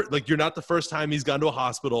not the first, like you're not the first time he's gone to a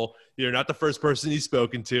hospital. You're not the first person he's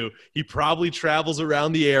spoken to. He probably travels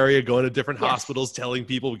around the area, going to different hospitals, telling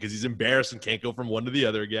people because he's embarrassed and can't go from one to the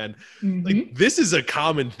other again. Like this is a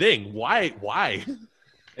common thing. Why?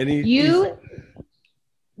 And you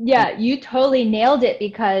totally nailed it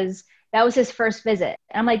because that was his first visit.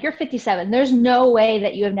 And I'm like, you're 57. There's no way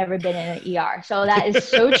that you have never been in an ER. So that is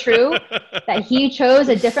so true that he chose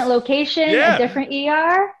a different location, a different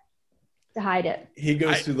ER to hide it. He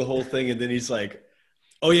goes through the whole thing and then he's like,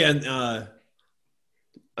 oh yeah, and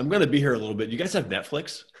I'm going to be here a little bit. You guys have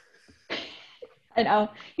Netflix? I know.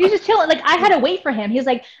 He was just chilling. Like I had to wait for him. He was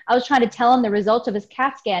like, I was trying to tell him the results of his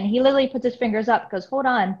CAT scan. He literally puts his fingers up, goes, hold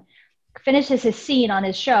on. Finishes his scene on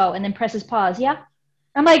his show and then presses pause. Yeah.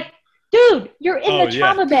 I'm like, dude, you're in the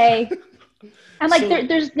trauma bay. I'm like,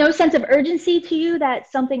 there's no sense of urgency to you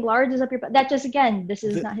that something large is up your butt. That just, again, this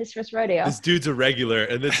is not his first rodeo. This dude's a regular,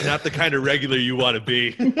 and it's not the kind of regular you want to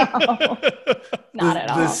be. No, not at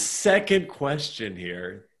all. The second question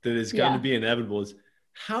here that is going to be inevitable is,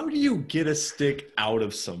 how do you get a stick out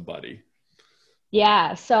of somebody?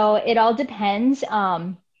 Yeah, so it all depends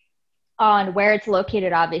on where it's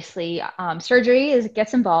located, obviously. Surgery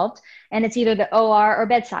gets involved, and it's either the OR or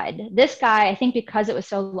bedside. This guy, I think because it was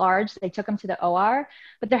so large, they took him to the OR,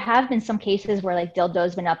 but there have been some cases where like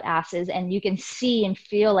dildo's been up asses, and you can see and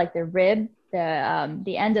feel like the rib,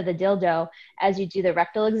 the end of the dildo as you do the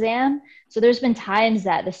rectal exam. So there's been times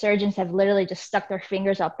that the surgeons have literally just stuck their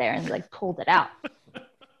fingers up there and like pulled it out.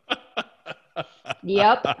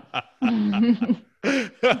 Yep.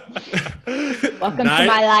 Welcome to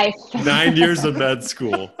my life. 9 years of med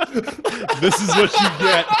school. This is what you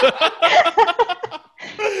get.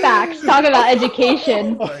 Facts. Talk about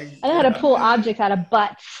education. I know how to pull objects out of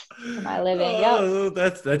butts for my living.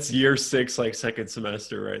 That's year 6, like second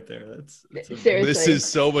semester right there. That's seriously. This is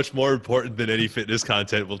so much more important than any fitness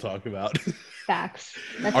content we'll talk about. Facts.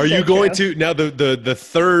 Are you going to now the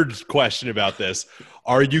third question about this?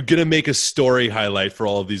 Are you going to make a story highlight for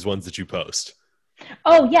all of these ones that you post?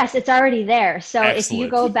 Oh, yes, it's already there. So Excellent. If you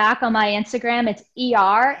go back on my Instagram, it's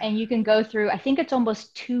ER, and you can go through, I think it's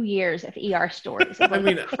almost 2 years of ER stories. Of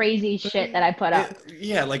crazy shit that I put up.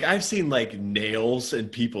 Yeah, like I've seen like nails in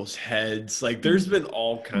people's heads. Like there's been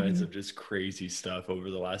all kinds of just crazy stuff over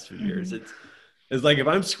the last few years. It's like if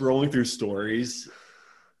I'm scrolling through stories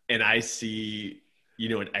and I see,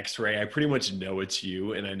 an x-ray, I pretty much know it's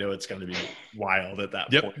you, and I know it's going to be wild at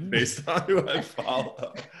that Yep. point based on who I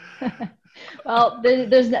follow. Well,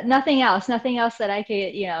 there's nothing else that I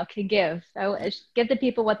could give. I give the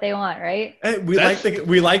people what they want, right? Hey, we like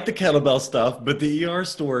the kettlebell stuff, but the ER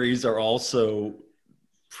stories are also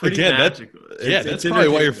pretty magical. That's probably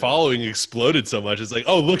why your following exploded so much. It's like,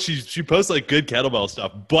 oh, look, she posts like good kettlebell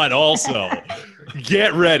stuff, but also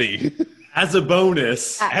get ready as a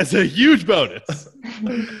bonus, as a huge bonus.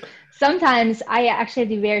 Sometimes I actually have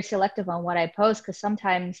to be very selective on what I post, because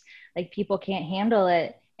sometimes like people can't handle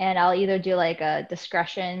it. And I'll either do like a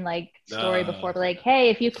discretion like story before, like, hey,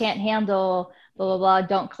 if you can't handle blah, blah, blah,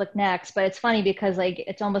 don't click next. But it's funny because like,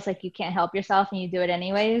 it's almost like you can't help yourself and you do it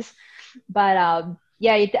anyways. But I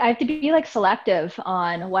have to be like selective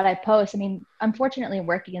on what I post. I mean, unfortunately,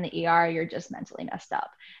 working in the ER, you're just mentally messed up.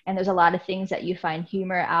 And there's a lot of things that you find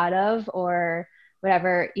humor out of, or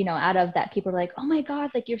whatever, out of that. People are like, oh my God,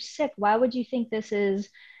 like you're sick. Why would you think this is?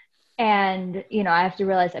 And, I have to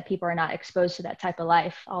realize that people are not exposed to that type of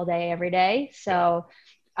life all day, every day. So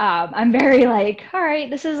I'm very like, all right,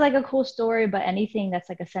 this is like a cool story, but anything that's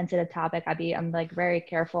like a sensitive topic, I'm like very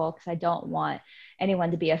careful, because I don't want anyone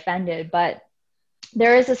to be offended. But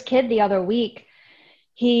there is this kid the other week,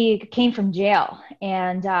 he came from jail,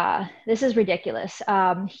 and this is ridiculous.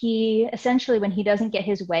 He essentially, when he doesn't get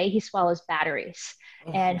his way, he swallows batteries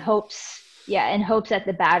and hopes that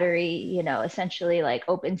the battery, essentially like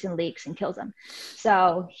opens and leaks and kills him.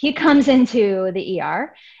 So he comes into the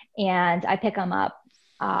ER, and I pick him up.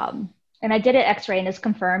 And I did an x-ray, and it's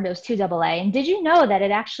confirmed it was 2AA. And did you know that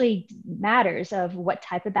it actually matters of what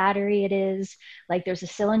type of battery it is? Like there's a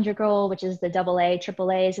cylindrical, which is the AA,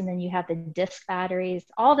 AAAs, and then you have the disc batteries.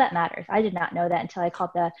 All that matters. I did not know that until I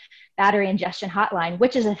called the battery ingestion hotline,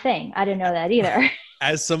 which is a thing. I didn't know that either.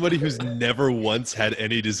 As somebody who's never once had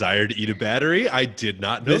any desire to eat a battery, I did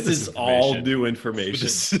not know this is all new information.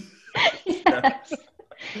 Yes.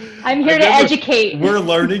 I'm here to educate. We're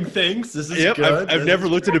learning things. This is good. I've never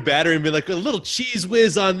looked at a battery and been like, a little cheese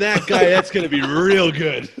whiz on that guy. That's going to be real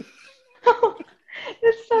good.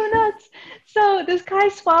 It's so nuts. So this guy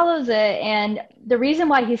swallows it. And the reason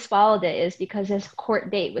why he swallowed it is because his court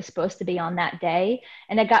date was supposed to be on that day.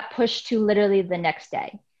 And it got pushed to literally the next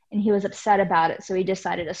day. And he was upset about it. So he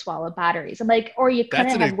decided to swallow batteries. I'm like, or you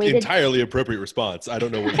couldn't have waited. That's an entirely appropriate response. I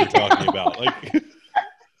don't know what you're talking about. Like,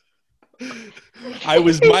 I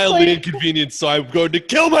was mildly inconvenienced, so I'm going to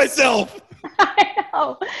kill myself. I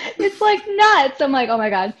know. It's like nuts. I'm like, oh my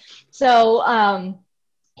God. So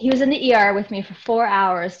he was in the ER with me for 4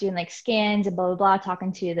 hours doing like scans and blah, blah, blah,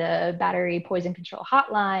 talking to the battery poison control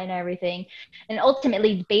hotline and everything. And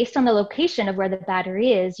ultimately, based on the location of where the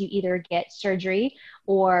battery is, you either get surgery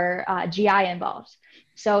or GI involved.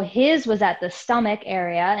 So his was at the stomach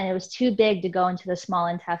area, and it was too big to go into the small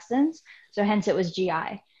intestines. So hence it was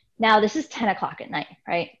GI. Now, this is 10 o'clock at night,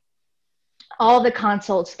 right? All the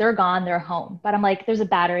consults, they're gone, they're home. But I'm like, there's a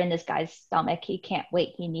battery in this guy's stomach. He can't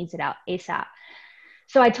wait. He needs it out ASAP.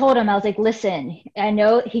 So I told him, I was like, listen, I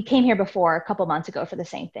know he came here before a couple months ago for the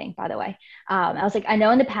same thing, by the way. I was like, I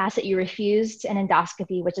know in the past that you refused an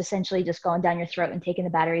endoscopy, which is essentially just going down your throat and taking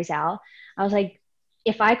the batteries out. I was like,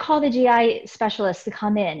 if I call the GI specialist to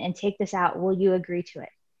come in and take this out, will you agree to it?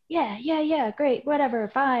 Yeah, great, whatever,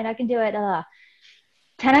 fine, I can do it.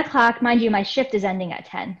 10 o'clock, mind you, my shift is ending at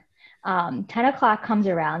 10. 10 o'clock comes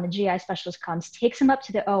around, the GI specialist comes, takes him up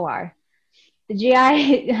to the OR. The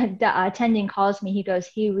GI attending calls me. He goes,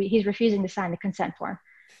 he's refusing to sign the consent form.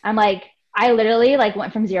 I'm like, I literally like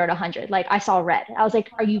went from 0 to 100. Like I saw red. I was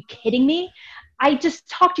like, are you kidding me? I just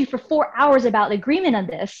talked to you for 4 hours about the agreement on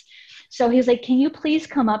this. So he's like, can you please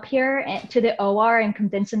come up here to the OR and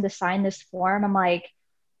convince him to sign this form? I'm like,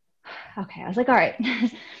 okay. I was like, all right.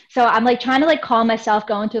 So I'm like trying to like calm myself,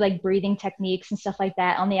 going through like breathing techniques and stuff like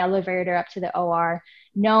that on the elevator up to the OR,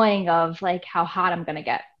 knowing of like how hot I'm going to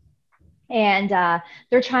get. And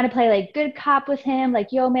they're trying to play like good cop with him.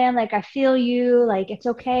 Like, yo, man, like I feel you, like, it's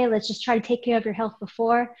okay. Let's just try to take care of your health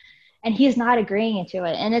before. And he's not agreeing to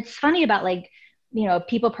it. And it's funny about like, you know,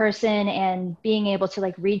 people person and being able to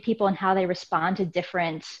like read people and how they respond to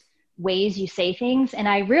different ways you say things. And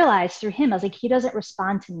I realized through him, I was like, he doesn't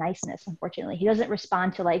respond to niceness. Unfortunately, he doesn't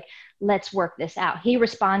respond to like, let's work this out. He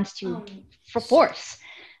responds to for force.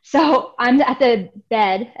 So I'm at the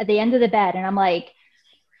bed, at the end of the bed. And I'm like,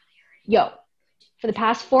 yo, for the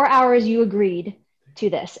past 4 hours, you agreed to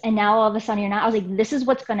this. And now all of a sudden you're not. I was like, this is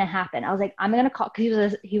what's going to happen. I was like, I'm going to call,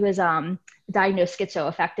 because he was diagnosed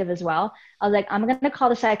schizoaffective as well. I was like, I'm going to call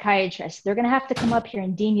the psychiatrist. They're going to have to come up here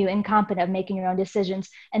and deem you incompetent of making your own decisions.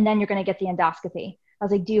 And then you're going to get the endoscopy. I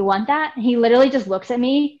was like, do you want that? And he literally just looks at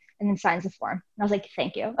me and then signs the form. And I was like,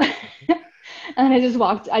 thank you. And I just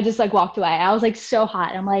walked away. I was like so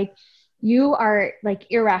hot. I'm like, you are like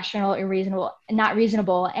irrational, unreasonable, not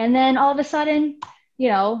reasonable. And then all of a sudden, you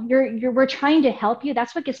know, we're trying to help you.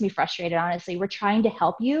 That's what gets me frustrated, honestly. We're trying to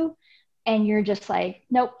help you. And you're just like,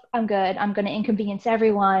 nope, I'm good. I'm going to inconvenience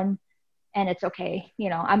everyone. And it's okay. You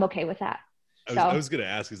know, I'm okay with that. I was going to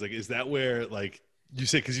ask, is that where, like, you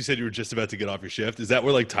said you were just about to get off your shift. Is that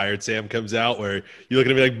where like Tired Sam comes out, where you look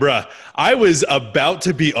at me like, bruh, I was about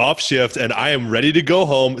to be off shift and I am ready to go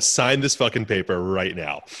home. Sign this fucking paper right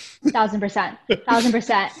now. 1,000%.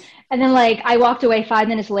 And then like I walked away 5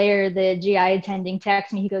 minutes later, the GI attending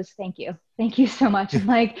texts me. He goes, thank you. Thank you so much. I'm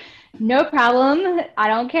like, no problem. I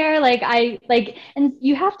don't care. And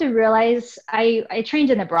you have to realize I trained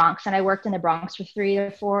in the Bronx and I worked in the Bronx for 3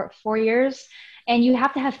 or 4 years. And you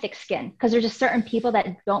have to have thick skin because there's just certain people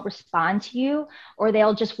that don't respond to you, or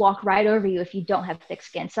they'll just walk right over you if you don't have thick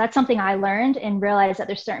skin. So that's something I learned and realized that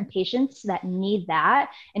there's certain patients that need that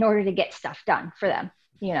in order to get stuff done for them,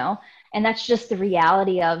 you know, and that's just the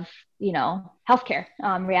reality of, you know, healthcare,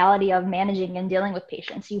 reality of managing and dealing with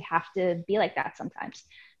patients. You have to be like that sometimes,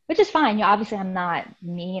 which is fine. You know, obviously I'm not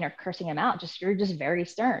mean or cursing them out. You're just very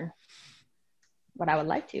stern. What I would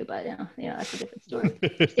like to, but you know, that's a different story.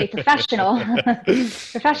 Stay professional.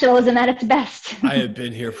 Professionalism at its best. I have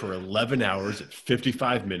been here for 11 hours at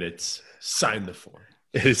 55 minutes. Sign the form.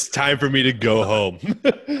 It's time for me to go home.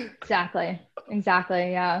 Exactly.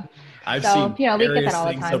 Yeah. I've seen we get that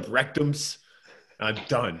all the time. Of rectums. I'm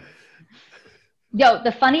done. Yo,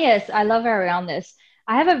 the funniest, I love her around this.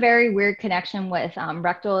 I have a very weird connection with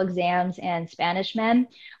rectal exams and Spanish men,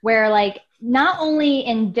 where like not only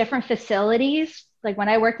in different facilities, like when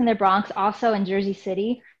I worked in the Bronx, also in Jersey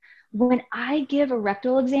City, when I give a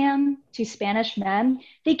rectal exam to Spanish men,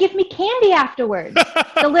 they give me candy afterwards.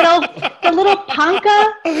 the little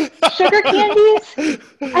panca sugar candies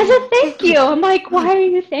as a thank you. I'm like, why are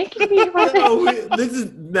you thanking me?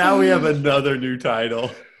 Now we have another new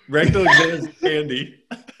title. Rectal exams candy.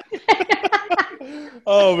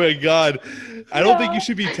 Oh my God. I don't think you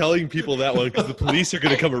should be telling people that one because the police are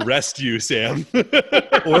going to come arrest you, Sam.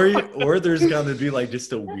 or there's going to be like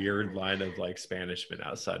just a weird line of like Spanishmen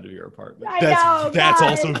outside of your apartment. That's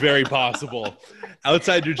also very possible.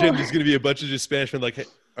 Outside your gym, there's going to be a bunch of just Spanishmen like, hey,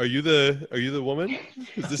 are you the woman?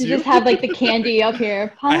 Is this you? Just have like the candy up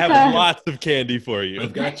here. I have lots of candy for you.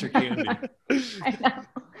 I've got your candy. I know.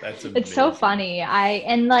 That's amazing. It's so funny.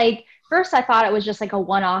 First I thought it was just like a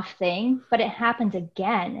one-off thing, but it happened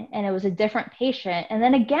again and it was a different patient. And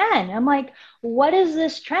then again, I'm like, what is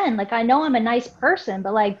this trend? Like, I know I'm a nice person,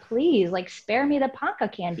 but like, please, like spare me the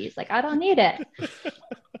panca candies. Like, I don't need it.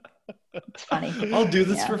 It's funny. I'll do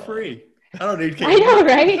this for free. I don't need candy. I know,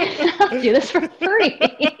 right? I'll do this for free.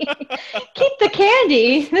 Keep the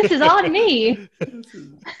candy. This is on me.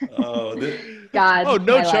 God. Oh,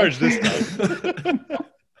 no charge this time.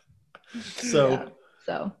 So.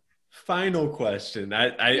 Final question.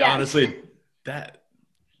 I honestly, that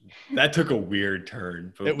took a weird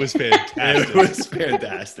turn. It was fantastic. It was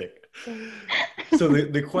fantastic. So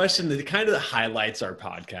the question that kind of highlights our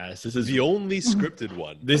podcast. This is the only scripted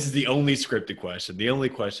one. This is the only scripted question. The only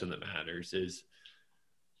question that matters is,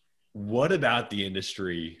 what about the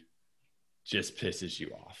industry just pisses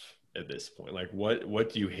you off at this point? Like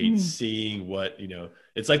what do you hate seeing? What, you know,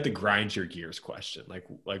 it's like the grind your gears question. Like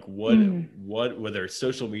what, whether it's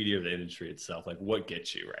social media or the industry itself, like what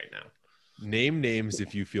gets you right now? Name names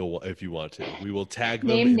if you want to. We will tag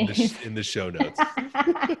them in the show notes.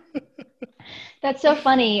 That's so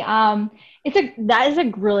funny. That is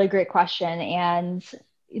a really great question. And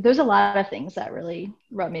there's a lot of things that really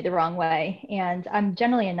rub me the wrong way. And I'm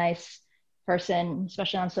generally a nice person,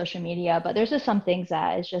 especially on social media, but there's just some things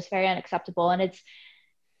that is just very unacceptable. And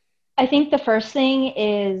I think the first thing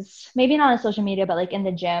is maybe not on social media, but like in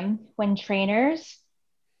the gym, when trainers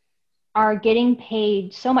are getting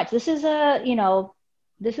paid so much. This is a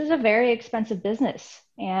very expensive business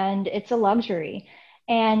and it's a luxury.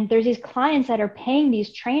 And there's these clients that are paying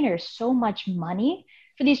these trainers so much money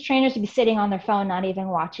for these trainers to be sitting on their phone, not even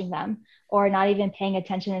watching them or not even paying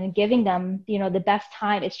attention and giving them, you know, the best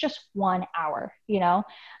time. It's just 1 hour, you know?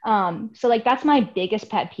 So like, that's my biggest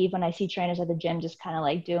pet peeve when I see trainers at the gym, just kind of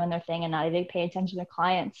like doing their thing and not even paying attention to their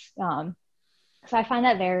clients. So I find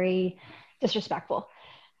that very disrespectful.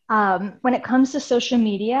 When it comes to social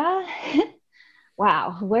media,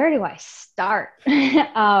 wow, where do I start?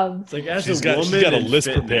 It's like as she's a woman, she's got a list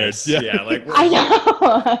fitness, prepared. Yeah, like I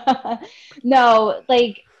know. No,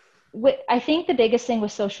 like I think the biggest thing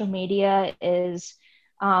with social media is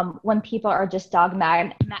when people are just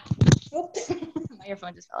dogmatic. Whoops. My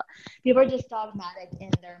earphone just fell out. People are just dogmatic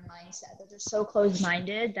in their mindset. They're just so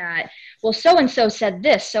closed-minded that, well, so-and-so said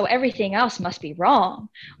this, so everything else must be wrong.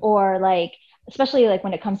 Or like, especially like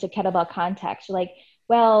when it comes to kettlebell context, you're like,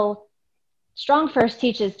 well, Strong First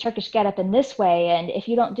teaches Turkish get up in this way, and if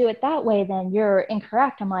you don't do it that way, then you're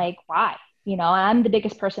incorrect. I'm like, why? You know, I'm the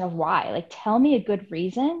biggest person of why. Like, tell me a good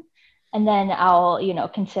reason, and then I'll, you know,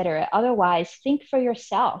 consider it. Otherwise, think for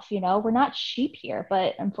yourself. You know, we're not sheep here,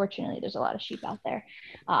 but unfortunately, there's a lot of sheep out there.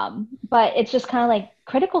 But it's just kind of like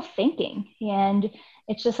critical thinking, and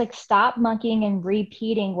it's just like stop monkeying and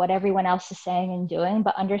repeating what everyone else is saying and doing,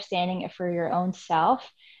 but understanding it for your own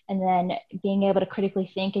self, and then being able to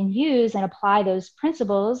critically think and use and apply those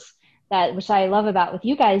principles that, which I love about what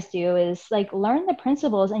you guys do, is like learn the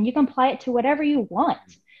principles and you can apply it to whatever you want.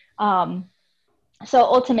 So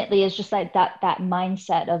ultimately it's just like that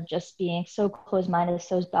mindset of just being so closed-minded,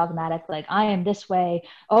 so dogmatic, like I am this way.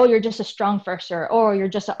 Oh, you're just a Strong Firster, or you're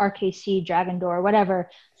just an RKC Dragon Door, whatever.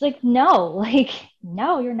 It's like, no,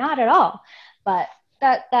 you're not at all. But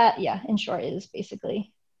that, yeah, in short, is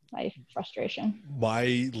basically my frustration.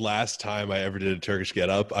 My last time I ever did a Turkish get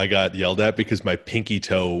up, I got yelled at because my pinky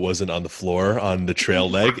toe wasn't on the floor on the trail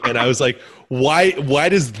leg. And I was like, why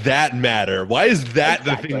does that matter? Why is that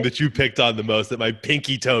the thing that you picked on the most, that my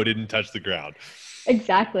pinky toe didn't touch the ground?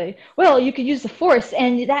 Exactly. Well, you could use the force,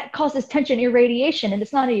 and that causes tension irradiation, and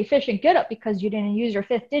it's not an efficient get up because you didn't use your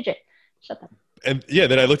fifth digit. Shut up. And yeah,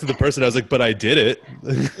 then I looked at the person. I was like, "But I did it."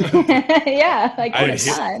 Yeah, like all the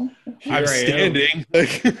time. I'm standing.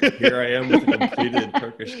 Here I am with a completed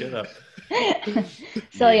Turkish get up.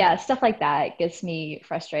 So yeah, stuff like that gets me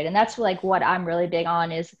frustrated, and that's like what I'm really big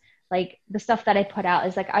on, is like the stuff that I put out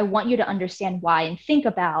is like, I want you to understand why and think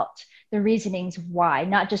about the reasonings why,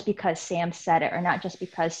 not just because Sam said it or not just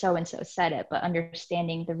because so and so said it, but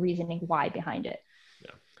understanding the reasoning why behind it.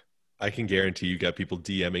 I can guarantee you got people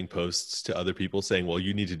DMing posts to other people saying, well,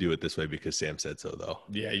 you need to do it this way because Sam said so, though.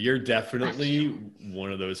 Yeah, you're definitely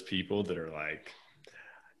one of those people that are like,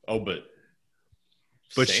 oh, but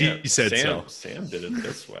Sam, she said so. Sam did it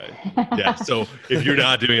this way. Yeah, so if you're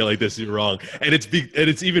not doing it like this, you're wrong. And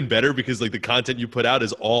it's even better because like the content you put out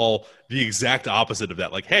is all the exact opposite of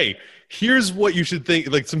that. Like, hey, here's what you should think,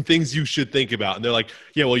 like some things you should think about. And they're like,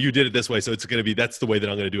 yeah, well, you did it this way, so it's going to be, that's the way that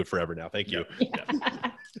I'm going to do it forever now. Thank you. Yeah.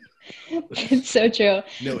 It's so true.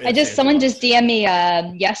 Someone just DM'd me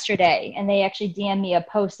yesterday, and they actually DM'd me a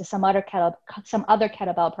post to some other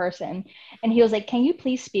kettlebell person, and he was like, "Can you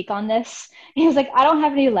please speak on this?" And he was like, "I don't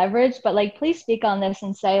have any leverage, but like, please speak on this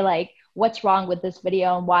and say like what's wrong with this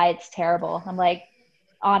video and why it's terrible." I'm like,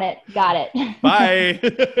 on it, got it. Bye.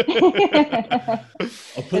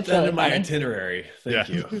 I'll put that in my itinerary. Thank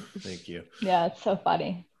you. Yeah, it's so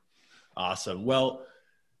funny. Awesome. Well,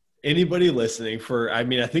 anybody listening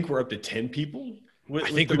I think we're up to 10 people.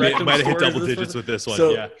 I think we might have hit double digits with this one.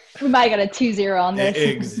 So, yeah. We might have got a 2-0 on this.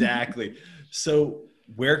 Exactly. So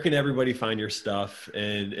where can everybody find your stuff?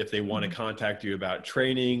 And if they want to contact you about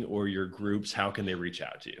training or your groups, how can they reach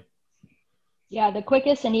out to you? Yeah, the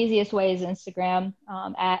quickest and easiest way is Instagram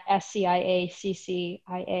at SCIACCIA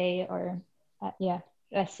or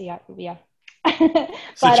SCI. Yeah.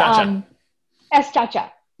 But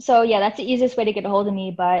SChacha. So yeah, that's the easiest way to get a hold of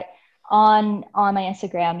me. But on my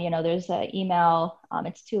Instagram, there's an email.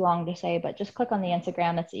 It's too long to say, but just click on the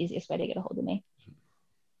Instagram. That's the easiest way to get a hold of me.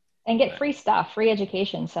 And get free stuff, free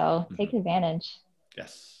education. So take advantage.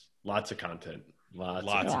 Yes. Lots of content.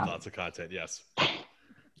 Lots of content. Yes.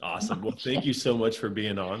 Awesome. Well, thank you so much for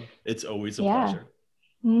being on. It's always a pleasure.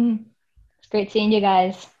 It's great seeing you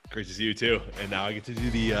guys. Great to see you too. And now I get to do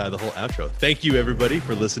the whole outro. Thank you everybody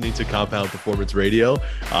for listening to Compound Performance Radio.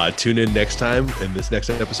 Tune in next time, and this next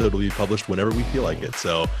episode will be published whenever we feel like it.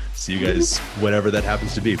 So see you guys whenever that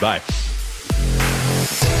happens to be. Bye.